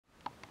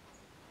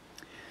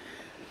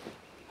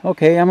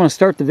Okay, I'm going to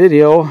start the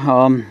video.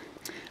 I'm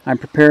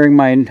preparing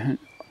my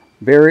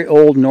very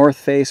old North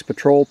Face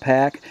Patrol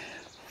pack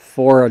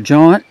for a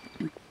jaunt.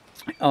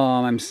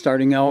 I'm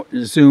starting out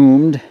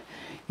zoomed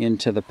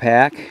into the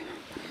pack,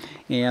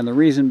 and the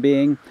reason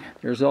being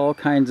there's all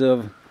kinds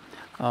of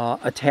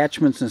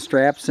attachments and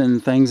straps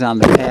and things on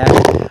the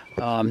pack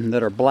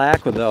that are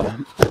black with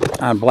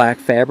a black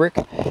fabric,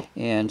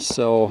 and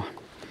so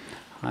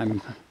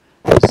I'm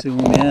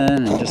zoom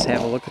in and just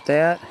have a look at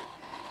that.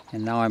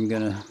 And now I'm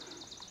going to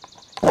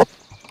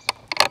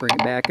bring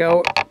it back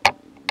out.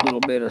 A little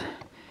bit of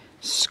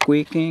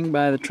squeaking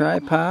by the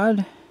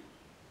tripod,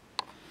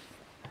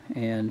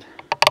 and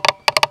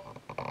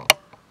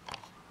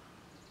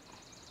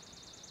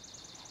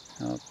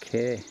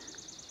okay.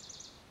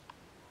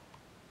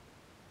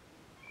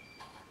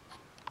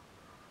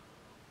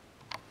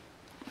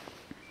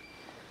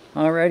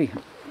 Alrighty.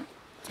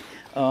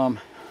 And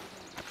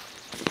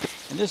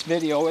this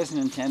video isn't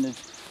intended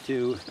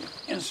to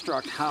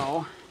instruct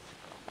how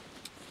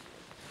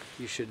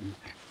you should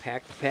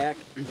pack the pack.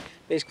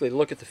 Basically,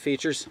 look at the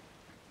features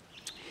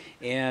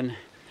and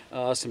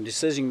some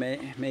decision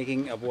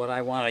making of what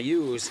I want to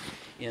use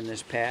in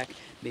this pack,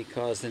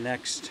 because the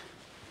next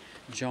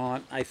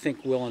jaunt I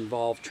think will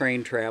involve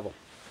train travel.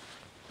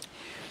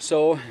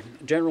 So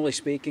generally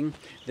speaking,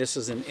 this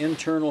is an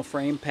internal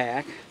frame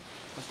pack.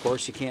 Of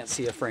course, you can't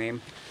see a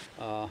frame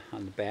on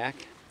the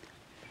back,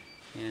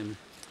 and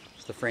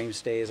the frame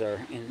stays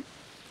are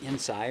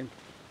inside.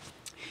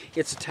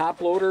 It's a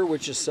top loader,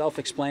 which is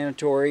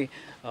self-explanatory.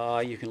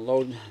 You can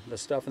load the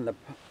stuff in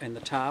the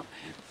top.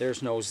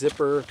 There's no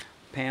zipper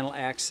panel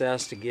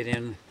access to get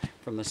in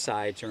from the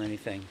sides or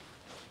anything.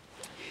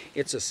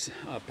 It's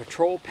a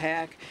patrol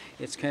pack.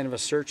 It's kind of a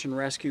search and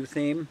rescue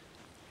theme.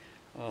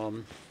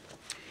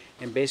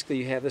 And basically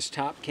you have this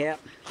top cap,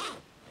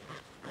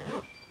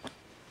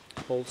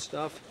 hold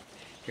stuff.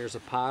 Here's a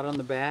pod on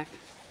the back,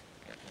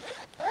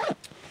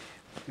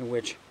 in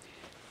which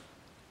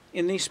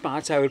in these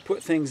spots I would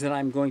put things that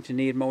I'm going to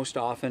need most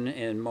often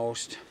and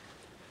most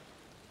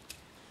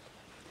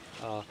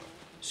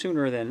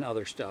sooner than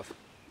other stuff.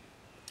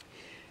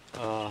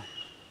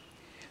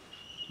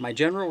 My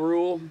general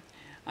rule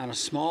on a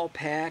small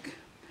pack,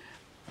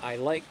 I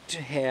like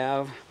to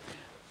have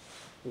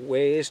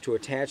ways to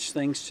attach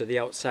things to the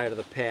outside of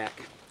the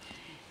pack,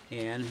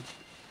 and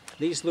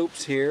these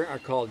loops here are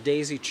called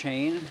daisy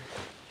chain,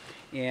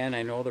 and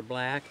I know they're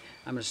black.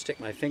 I'm going to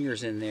stick my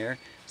fingers in there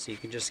so you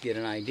can just get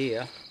an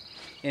idea.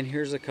 And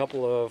here's a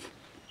couple of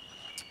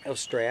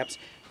straps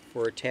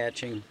for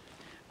attaching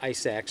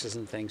ice axes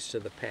and things to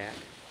the pack.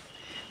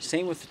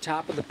 Same with the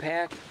top of the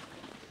pack,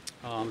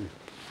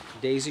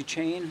 daisy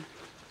chain,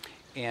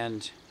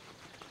 and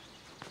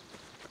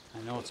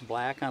I know it's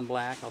black on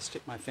black. I'll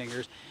stick my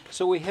fingers.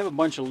 So we have a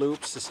bunch of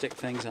loops to stick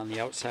things on the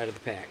outside of the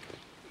pack.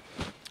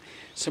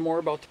 Some more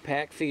about the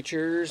pack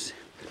features.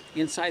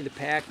 Inside the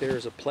pack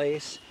there's a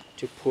place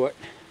to put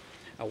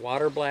a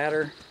water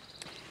bladder.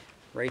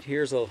 Right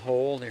here's a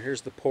hole,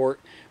 here's the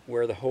port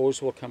where the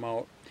hose will come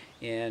out,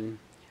 and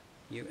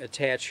you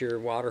attach your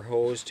water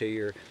hose to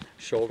your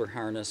shoulder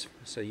harness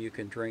so you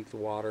can drink the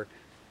water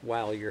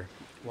while you're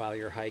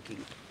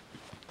hiking.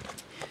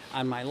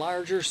 On my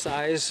larger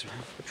size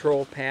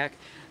patrol pack,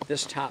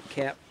 this top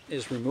cap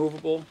is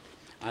removable.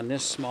 On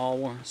this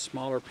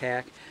smaller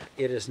pack,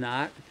 it is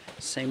not.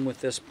 Same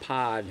with this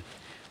pod.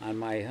 On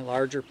my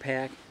larger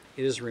pack,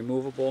 it is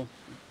removable.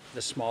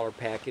 The smaller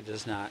pack, it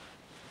is not.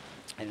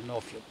 I don't know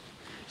if you'll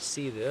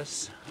see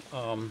this.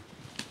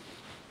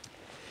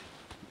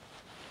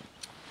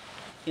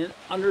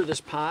 Under this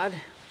pod,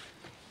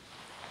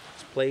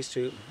 it's a place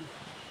to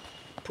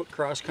put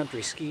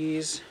cross-country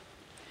skis,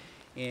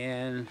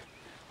 and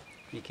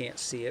you can't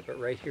see it, but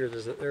right here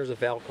there's a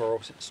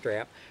Velcro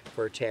strap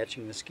for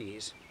attaching the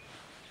skis.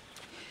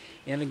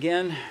 And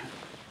again,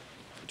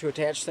 to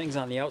attach things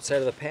on the outside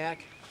of the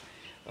pack,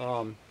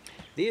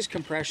 these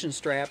compression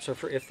straps are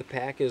for if the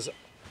pack is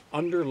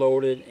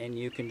underloaded and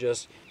you can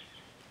just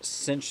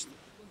cinch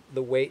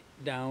the weight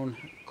down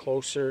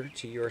closer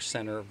to your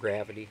center of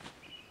gravity.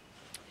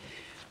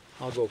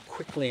 I'll go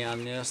quickly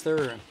on this.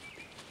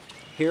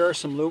 Here are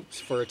some loops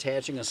for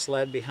attaching a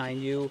sled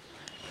behind you,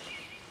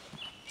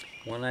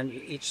 one on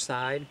each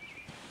side.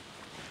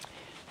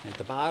 At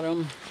the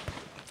bottom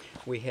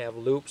we have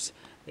loops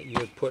that you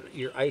would put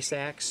your ice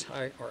axe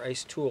or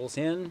ice tools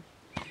in.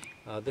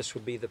 This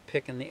would be the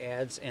pick and the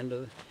adze end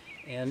of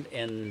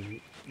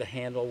and the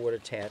handle would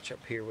attach up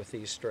here with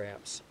these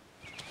straps.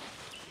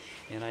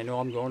 And I know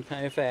I'm going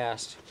kind of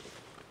fast.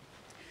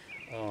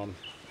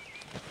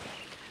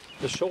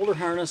 The shoulder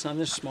harness on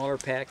this smaller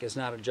pack is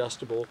not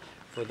adjustable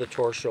for the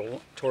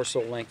torso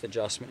length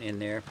adjustment in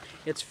there.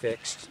 It's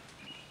fixed.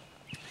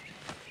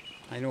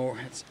 I know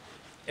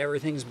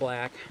everything's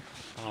black.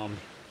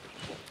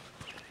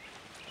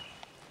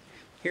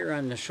 Here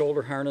on the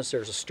shoulder harness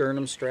there's a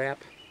sternum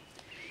strap,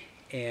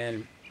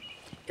 and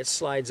it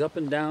slides up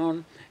and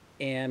down,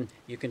 and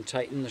you can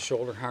tighten the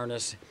shoulder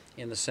harness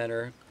in the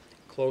center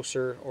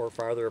closer or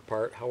farther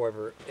apart,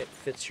 however it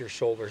fits your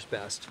shoulders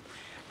best.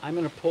 I'm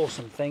going to pull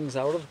some things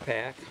out of the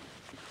pack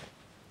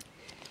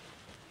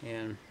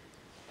and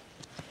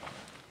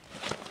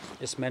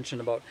just mention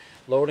about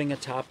loading a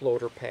top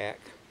loader pack.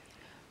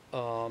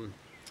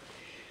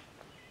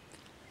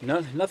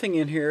 Nothing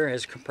in here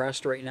is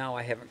compressed right now.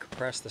 I haven't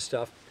compressed the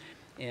stuff,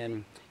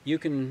 and you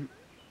can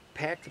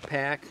pack the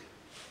pack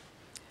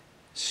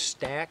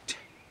stacked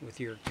with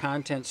your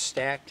contents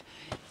stacked,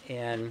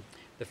 and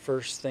the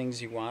first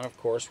things you want, of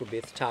course, would be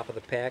at the top of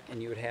the pack,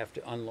 and you would have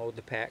to unload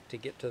the pack to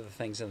get to the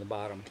things in the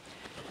bottom.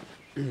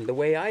 The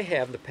way I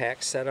have the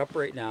pack set up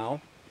right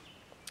now,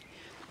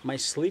 my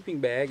sleeping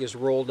bag is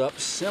rolled up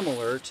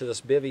similar to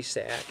this bivy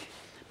sack,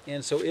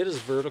 and so it is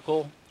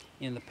vertical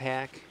in the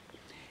pack,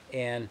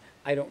 and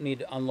I don't need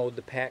to unload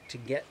the pack to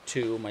get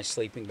to my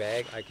sleeping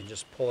bag. I can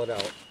just pull it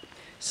out.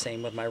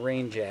 Same with my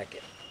rain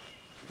jacket.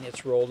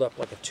 It's rolled up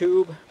like a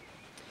tube.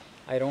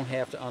 I don't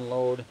have to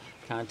unload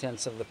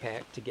contents of the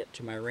pack to get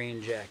to my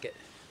rain jacket.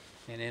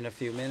 And in a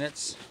few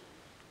minutes,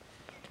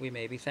 we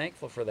may be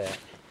thankful for that.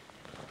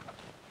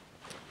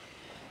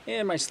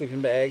 And my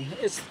sleeping bag,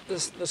 it's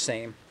the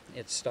same.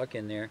 It's stuck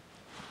in there.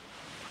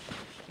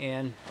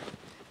 And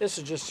this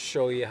is just to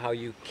show you how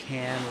you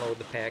can load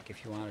the pack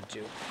if you wanted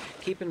to.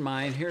 Keep in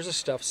mind, here's a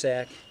stuff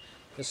sack.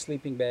 The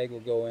sleeping bag will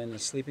go in. The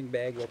sleeping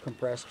bag will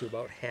compress to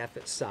about half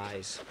its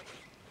size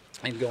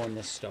and go in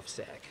this stuff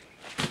sack.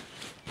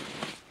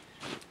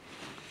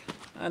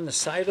 On the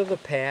side of the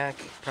pack,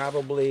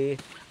 probably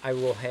I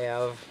will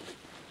have,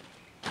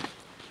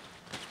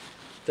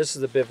 this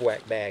is the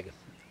bivouac bag.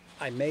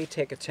 I may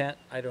take a tent.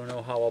 I don't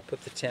know how I'll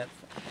put the tent.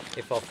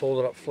 If I'll fold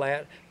it up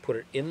flat, put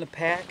it in the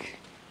pack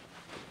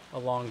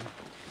along,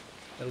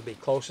 it'll be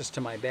closest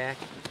to my back,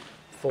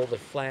 fold it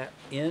flat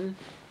in,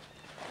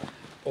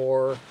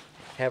 or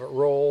have it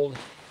rolled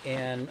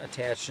and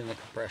attached in the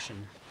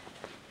compression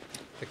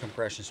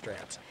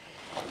straps.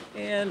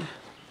 And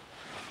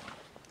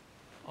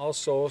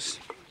also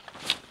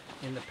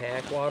in the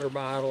pack, water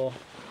bottle,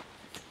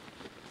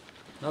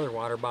 another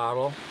water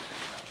bottle.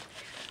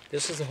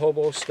 This is a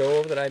hobo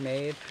stove that I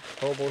made.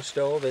 Hobo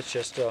stove, it's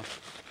just a,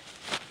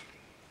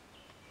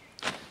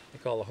 they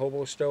call a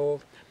hobo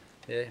stove.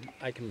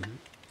 I can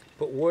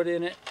put wood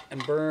in it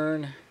and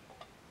burn.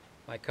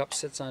 My cup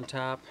sits on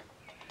top.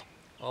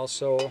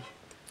 Also,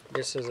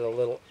 this is a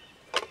little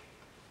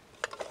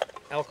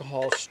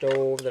alcohol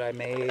stove that I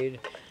made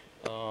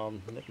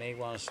that may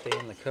want to stay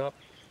in the cup.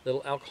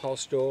 Little alcohol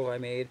stove I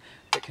made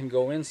that can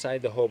go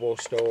inside the hobo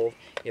stove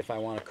if I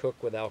want to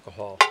cook with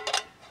alcohol.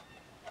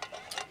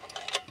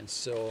 And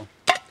so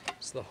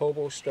it's the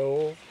hobo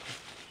stove.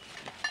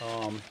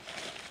 I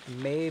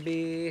may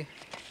be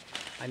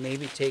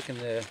taking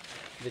the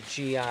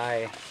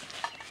GI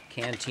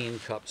canteen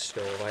cup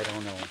stove. I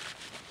don't know.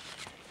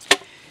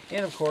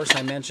 And of course,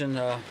 I mentioned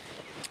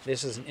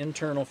this is an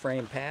internal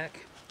frame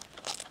pack.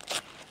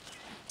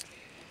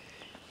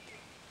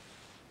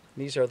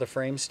 These are the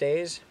frame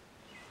stays.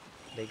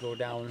 They go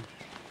down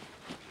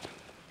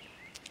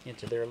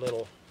into their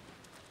little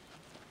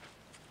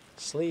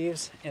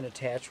sleeves and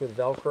attach with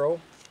Velcro.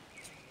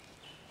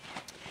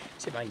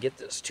 See if I can get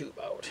this tube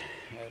out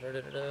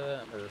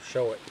or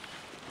show it.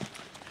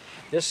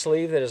 This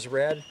sleeve that is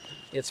red,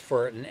 it's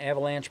for an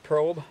avalanche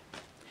probe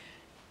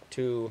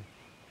to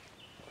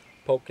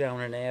poke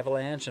down an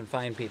avalanche and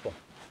find people.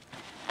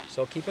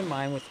 So keep in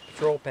mind with the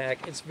patrol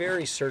pack, it's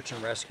very search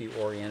and rescue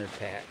oriented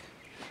pack.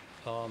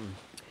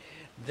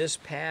 This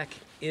pack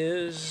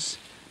is,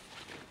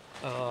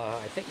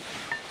 I think,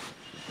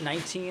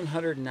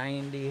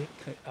 1,990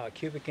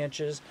 cubic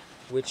inches,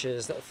 which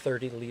is a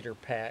 30-liter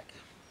pack.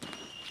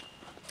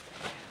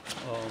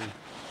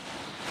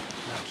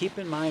 Now keep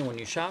in mind when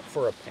you shop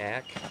for a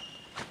pack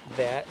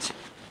that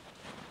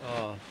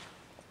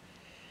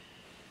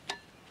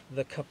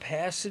the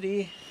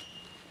capacity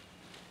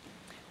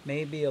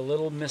may be a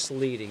little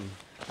misleading,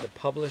 the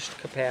published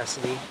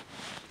capacity,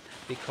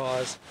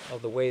 because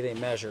of the way they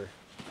measure.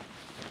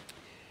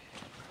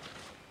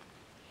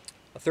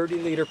 A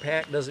 30-liter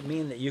pack doesn't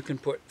mean that you can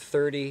put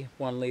 30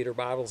 1-liter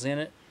bottles in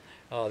it.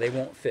 They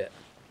won't fit.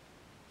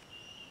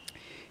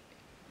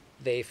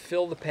 They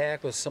fill the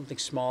pack with something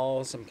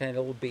small, some kind of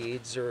little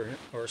beads or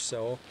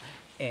so,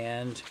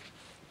 and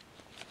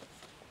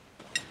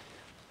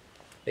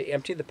they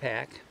empty the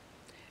pack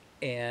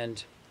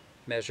and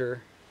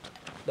measure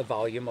the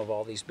volume of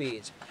all these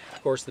beads.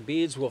 Of course, the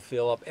beads will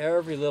fill up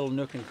every little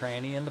nook and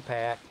cranny in the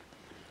pack,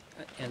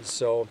 and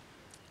so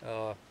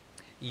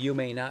you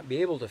may not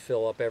be able to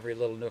fill up every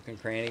little nook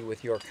and cranny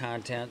with your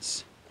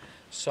contents.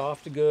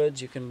 Soft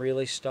goods, you can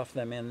really stuff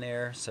them in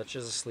there, such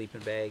as a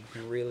sleeping bag.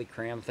 You can really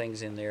cram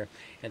things in there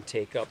and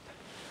take up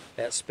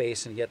that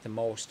space and get the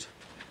most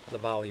of the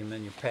volume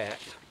in your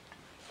pack.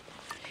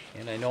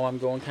 And I know I'm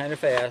going kind of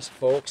fast,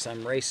 folks.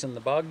 I'm racing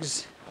the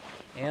bugs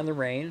and the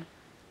rain.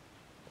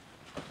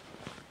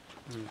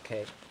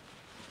 Okay.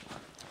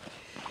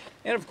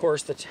 And of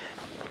course,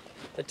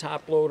 the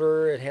top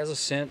loader, it has a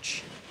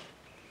cinch.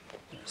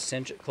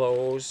 Cinch it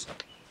closed.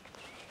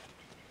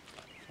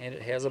 And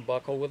it has a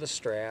buckle with a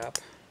strap.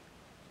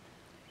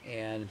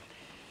 And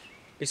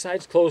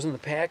Besides closing the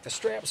pack, the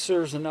strap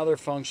serves another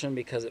function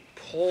because it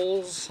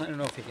pulls, I don't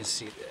know if you can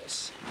see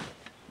this,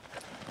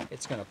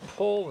 it's going to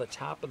pull the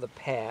top of the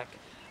pack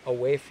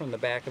away from the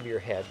back of your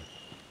head.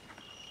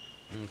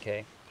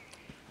 Okay,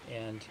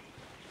 and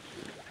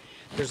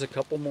there's a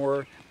couple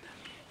more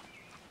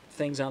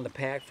things on the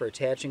pack for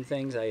attaching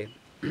things. I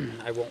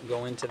won't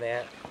go into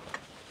that.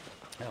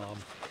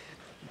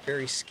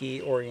 Very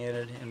ski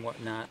oriented and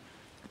whatnot.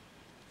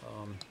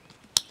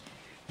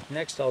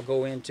 Next I'll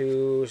go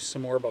into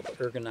some more about the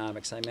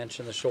ergonomics. I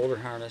mentioned the shoulder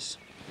harness.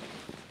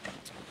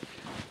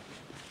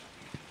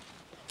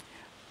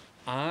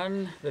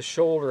 On the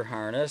shoulder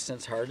harness, and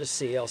it's hard to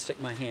see, I'll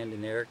stick my hand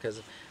in there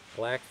because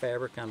black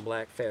fabric on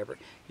black fabric.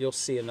 You'll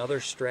see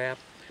another strap,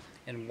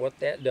 and what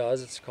that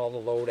does, it's called a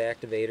load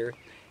activator,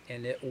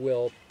 and it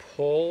will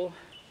pull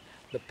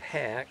the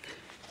pack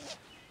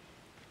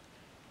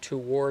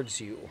towards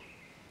you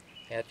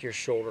at your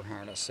shoulder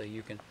harness, so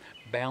you can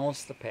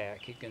balance the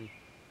pack. You can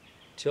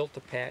tilt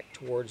the pack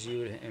towards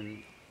you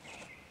and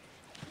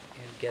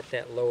get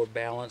that load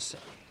balanced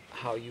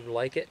how you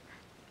like it.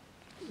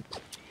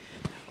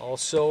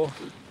 Also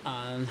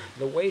on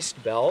the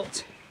waist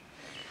belt,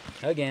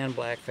 again,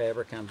 black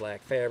fabric on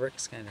black fabric.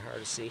 It's kind of hard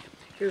to see.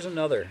 Here's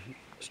another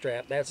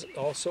strap. That's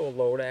also a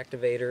load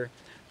activator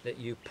that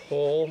you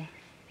pull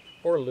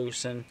or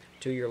loosen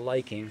to your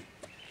liking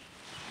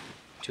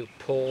to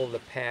pull the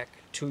pack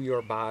to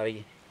your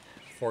body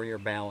for your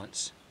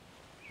balance.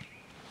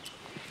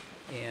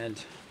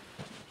 And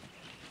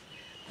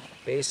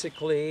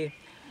basically,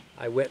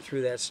 I went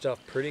through that stuff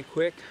pretty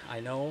quick,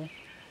 I know.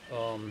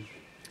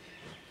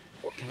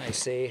 What can I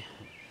say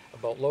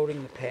about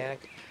loading the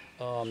pack?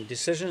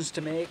 Decisions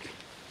to make.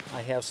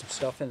 I have some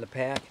stuff in the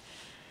pack.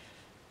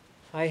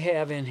 I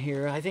have in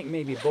here, I think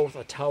maybe both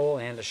a towel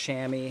and a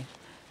chamois,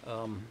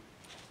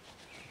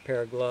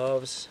 pair of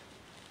gloves,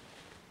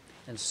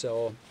 and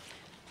so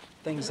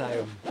things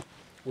I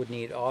would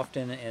need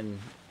often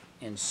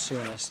and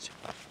soonest.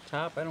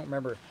 Top, I don't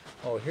remember.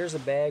 Oh, here's a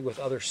bag with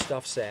other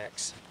stuff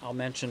sacks. I'll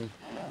mention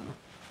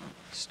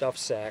stuff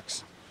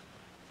sacks.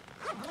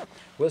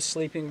 With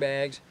sleeping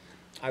bags,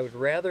 I would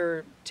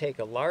rather take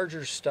a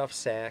larger stuff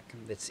sack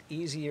that's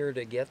easier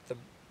to get the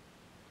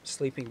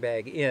sleeping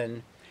bag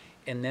in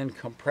and then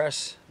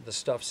compress the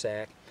stuff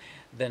sack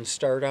than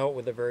start out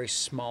with a very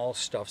small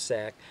stuff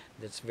sack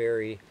that's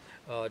very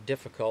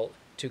difficult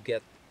to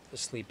get the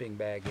sleeping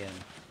bag in.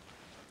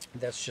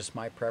 That's just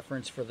my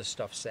preference for the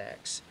stuff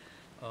sacks.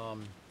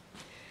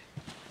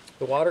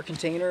 The water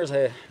containers,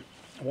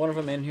 one of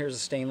them in here is a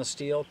stainless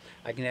steel.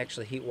 I can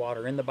actually heat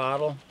water in the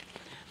bottle.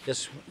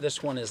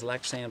 This one is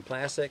Lexan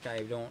plastic. I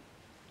don't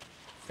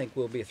think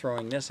we'll be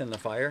throwing this in the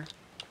fire.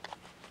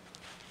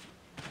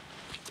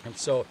 And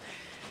so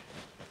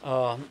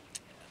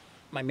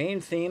my main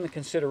theme and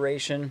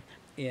consideration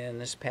in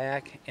this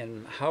pack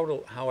and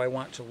how I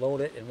want to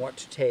load it and what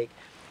to take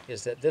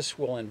is that this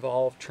will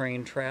involve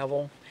train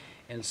travel.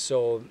 And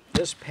so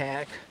this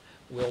pack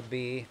will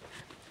be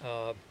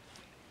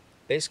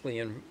basically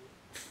in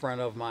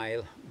front of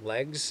my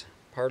legs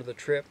part of the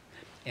trip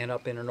and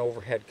up in an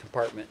overhead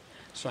compartment.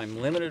 So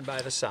I'm limited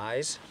by the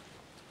size,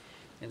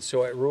 and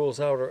so it rules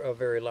out a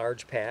very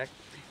large pack,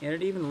 and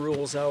it even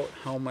rules out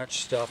how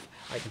much stuff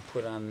I can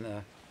put on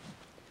the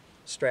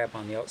strap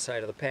on the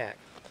outside of the pack.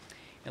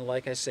 And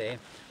like I say,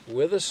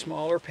 with a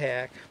smaller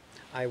pack,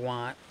 I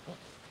want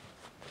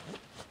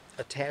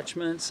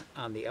attachments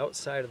on the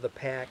outside of the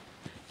pack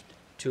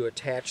to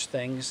attach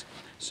things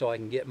so I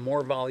can get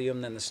more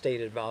volume than the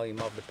stated volume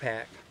of the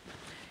pack.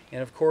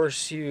 And of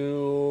course,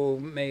 you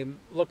may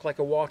look like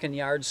a walk-in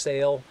yard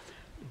sale,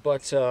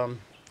 but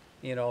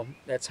you know,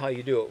 that's how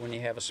you do it when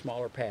you have a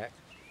smaller pack.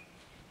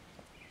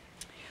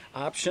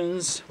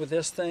 Options with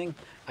this thing,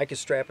 I could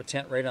strap a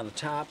tent right on the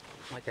top.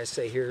 Like I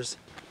say, here's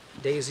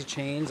daisy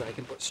chains I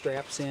can put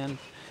straps in,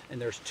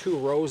 and there's 2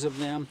 rows of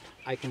them.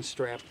 I can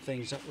strap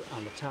things up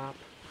on the top.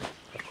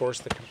 Of course,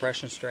 the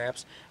compression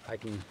straps, I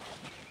can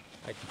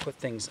put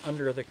things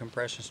under the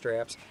compression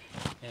straps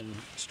and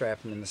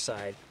strap them in the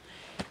side.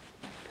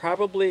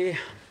 Probably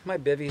my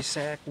bivy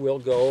sack will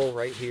go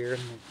right here,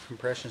 the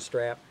compression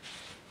strap.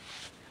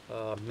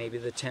 Maybe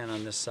the tent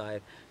on this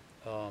side.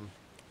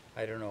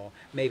 I don't know.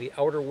 Maybe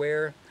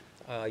outerwear.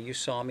 You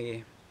saw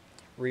me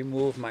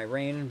remove my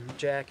rain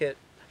jacket.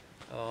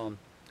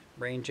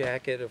 Rain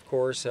jacket, of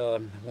course,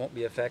 won't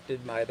be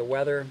affected by the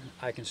weather.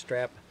 I can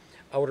strap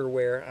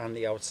outerwear on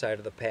the outside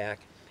of the pack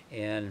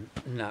and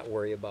not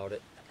worry about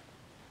it.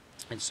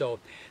 And so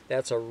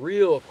that's a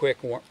real quick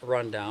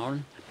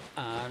rundown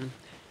on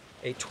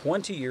a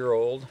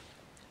 20-year-old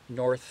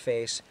North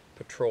Face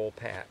Patrol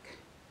pack.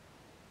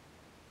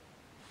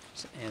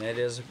 And it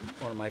is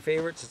one of my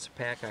favorites. It's a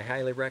pack I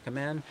highly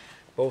recommend,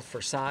 both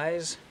for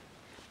size,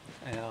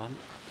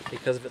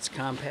 because of its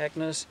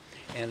compactness,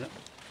 and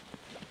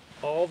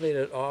all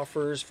that it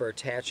offers for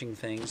attaching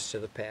things to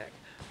the pack.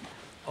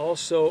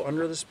 Also,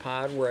 under this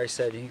pod where I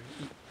said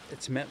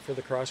it's meant for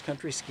the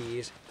cross-country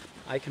skis,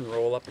 I can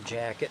roll up a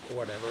jacket,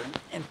 whatever,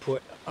 and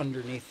put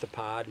underneath the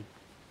pod,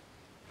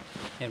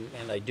 and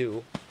I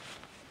do.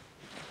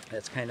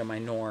 That's kind of my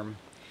norm.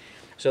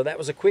 So that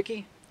was a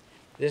quickie.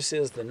 This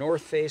is the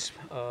North Face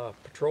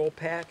Patrol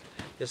Pack.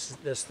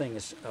 This thing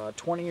is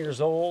 20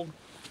 years old.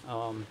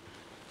 I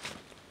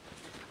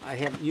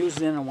haven't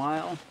used it in a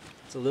while.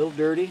 It's a little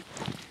dirty.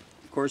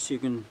 Of course, you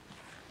can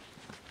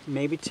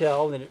maybe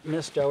tell that it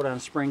missed out on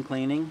spring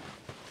cleaning,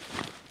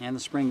 and the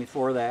spring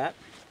before that,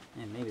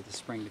 and maybe the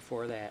spring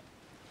before that.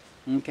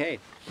 Okay,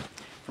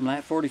 from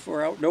Lat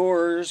 44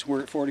 Outdoors,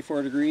 we're at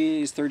 44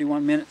 degrees,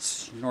 31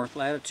 minutes, north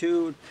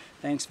latitude.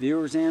 Thanks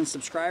viewers and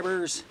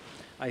subscribers.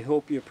 I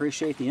hope you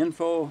appreciate the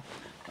info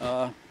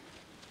about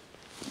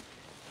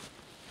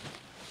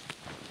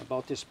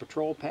this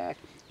patrol pack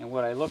and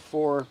what I look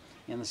for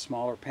in the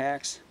smaller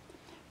packs.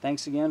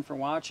 Thanks again for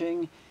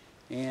watching,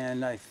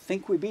 and I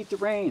think we beat the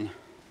rain.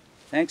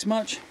 Thanks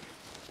much.